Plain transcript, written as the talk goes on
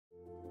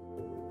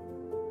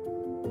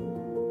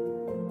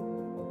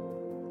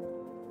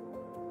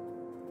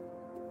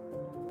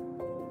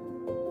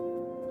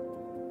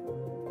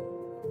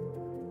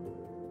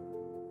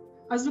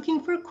I was looking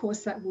for a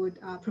course that would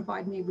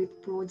provide me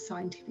with broad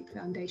scientific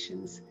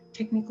foundations,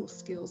 technical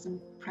skills and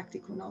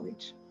practical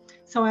knowledge.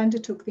 So I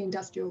undertook the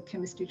Industrial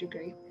Chemistry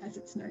degree, as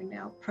it's known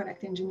now,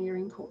 product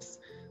engineering course.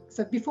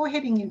 So before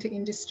heading into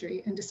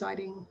industry and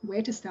deciding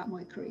where to start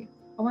my career,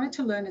 I wanted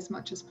to learn as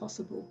much as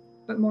possible,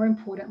 but more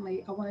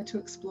importantly, I wanted to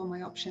explore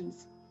my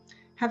options.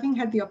 Having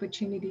had the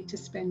opportunity to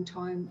spend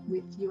time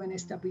with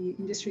UNSW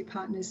industry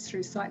partners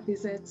through site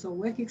visits or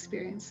work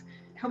experience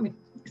helped me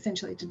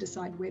essentially to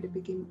decide where to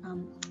begin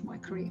my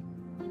career.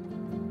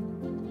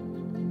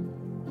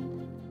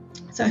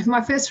 So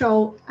my first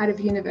role out of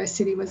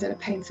university was at a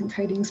paints and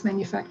coatings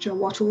manufacturer,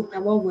 Wattle.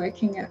 While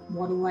working at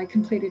Wattle, I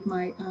completed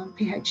my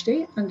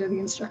PhD under the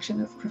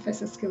instruction of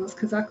Professor Skilos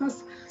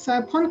Kazakos. So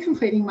upon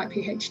completing my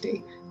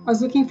PhD, I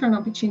was looking for an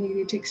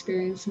opportunity to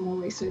experience a more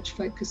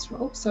research-focused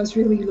role. So I was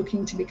really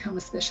looking to become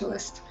a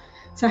specialist.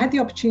 So I had the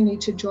opportunity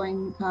to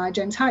join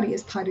James Hardie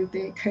as part of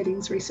their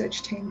coatings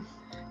research team.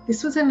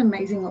 This was an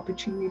amazing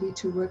opportunity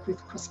to work with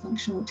a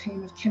cross-functional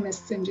team of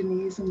chemists,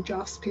 engineers and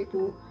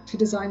draftspeople to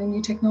design a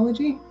new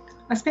technology.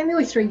 I spent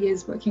nearly 3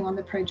 years working on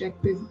the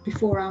project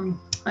before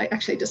I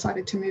actually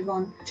decided to move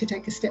on to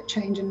take a step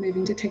change and move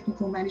into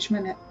technical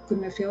management at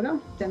Goodman Fielder.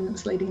 Then I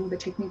was leading the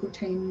technical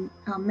team,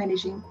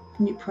 managing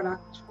new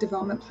product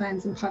development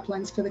plans and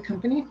pipelines for the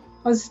company.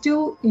 I was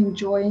still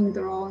enjoying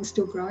the role and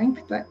still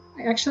growing, but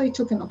I actually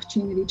took an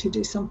opportunity to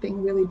do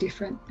something really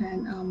different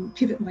and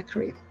pivot my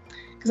career.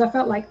 Because I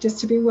felt like just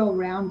to be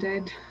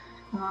well-rounded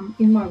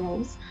in my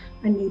roles,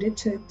 I needed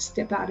to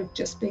step out of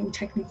just being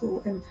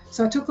technical. And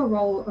so I took a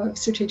role of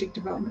strategic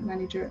development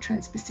manager at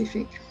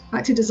Trans-Pacific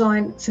to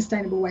design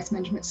sustainable waste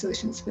management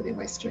solutions for their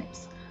waste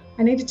streams.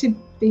 I needed to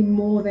be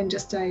more than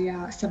just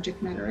a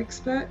subject matter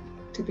expert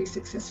to be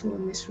successful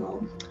in this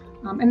role.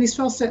 And this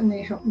role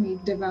certainly helped me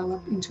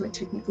develop into a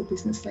technical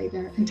business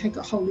leader and take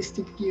a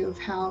holistic view of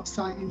how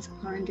science,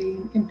 R&D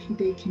and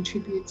MPD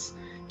contributes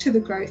to the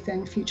growth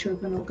and future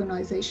of an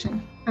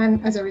organisation.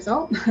 And as a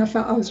result, I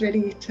felt I was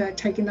ready to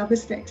take another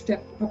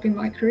step up in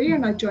my career,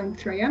 and I joined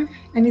 3M.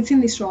 And it's in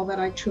this role that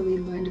I truly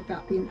learned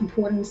about the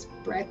importance,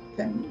 breadth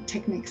and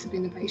techniques of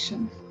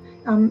innovation.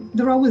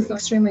 The role was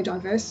extremely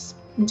diverse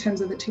in terms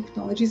of the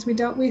technologies we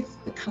dealt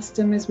with, the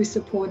customers we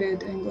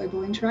supported and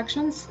global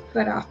interactions.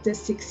 But after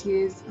 6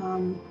 years,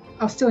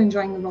 I was still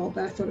enjoying the role,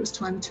 but I thought it was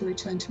time to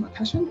return to my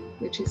passion,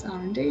 which is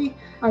R&D.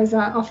 I was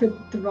offered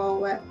the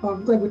role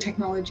of Global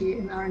Technology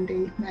and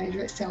R&D Manager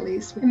at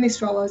Sellies. In this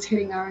role, I was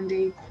heading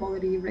R&D,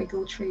 quality,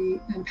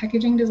 regulatory and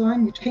packaging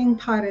design, which being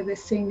part of the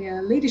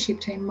senior leadership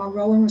team, my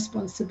role and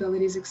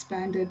responsibilities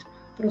expanded,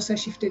 but also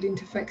shifted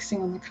into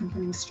focusing on the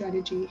company's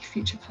strategy,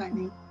 future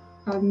planning.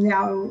 I've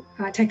now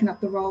taken up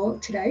the role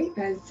today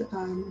as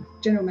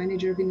General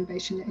Manager of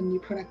Innovation and New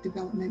Product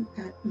Development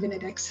at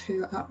Vinidex,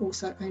 who are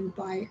also owned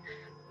by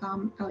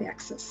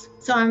Aliaxis.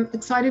 So I'm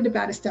excited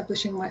about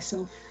establishing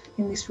myself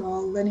in this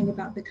role, learning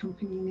about the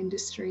company and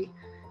industry,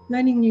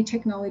 learning new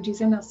technologies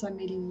and also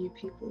meeting new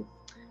people.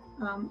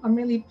 I'm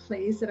really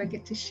pleased that I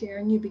get to share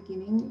a new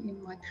beginning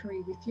in my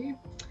career with you,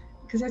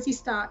 because as you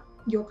start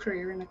your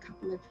career in a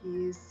couple of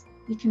years,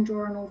 you can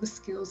draw on all the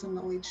skills and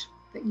knowledge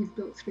that you've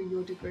built through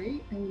your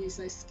degree and use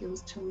those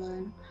skills to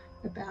learn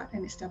about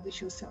and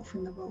establish yourself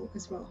in the role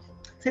as well.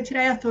 So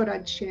today I thought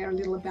I'd share a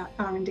little about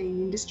R&D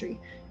in industry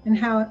and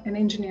how an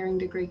engineering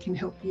degree can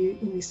help you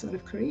in this sort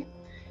of career.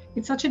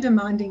 It's such a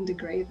demanding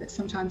degree that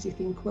sometimes you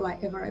think, will I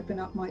ever open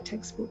up my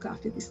textbook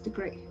after this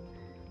degree?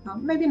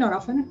 Maybe not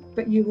often,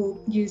 but you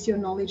will use your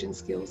knowledge and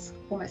skills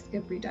almost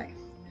every day.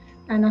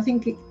 And I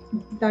think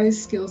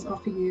those skills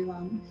offer you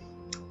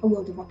a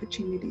world of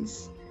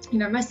opportunities. You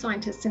know, most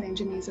scientists and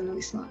engineers are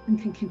really smart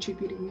and can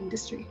contribute in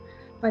industry.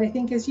 But I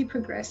think as you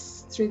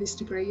progress through this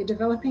degree, you're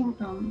developing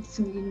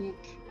some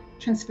unique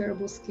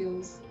transferable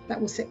skills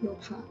that will set you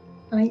apart.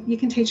 I mean, you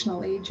can teach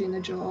knowledge in a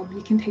job,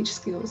 you can teach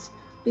skills,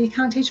 but you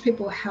can't teach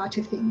people how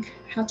to think,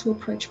 how to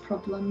approach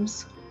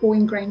problems, or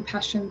ingrain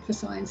passion for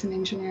science and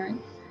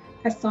engineering.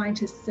 As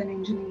scientists and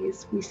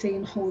engineers, we see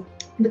and hold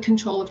the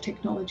control of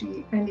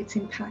technology and its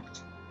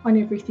impact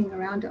on everything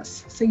around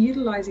us. So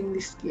utilising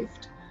this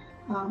gift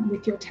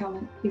with your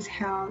talent is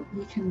how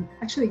you can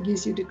actually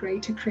use your degree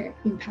to create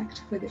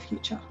impact for the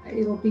future.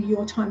 It'll be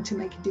your time to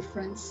make a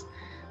difference.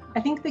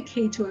 I think the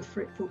key to a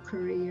fruitful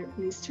career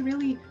is to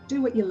really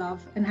do what you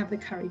love and have the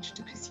courage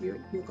to pursue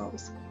your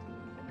goals.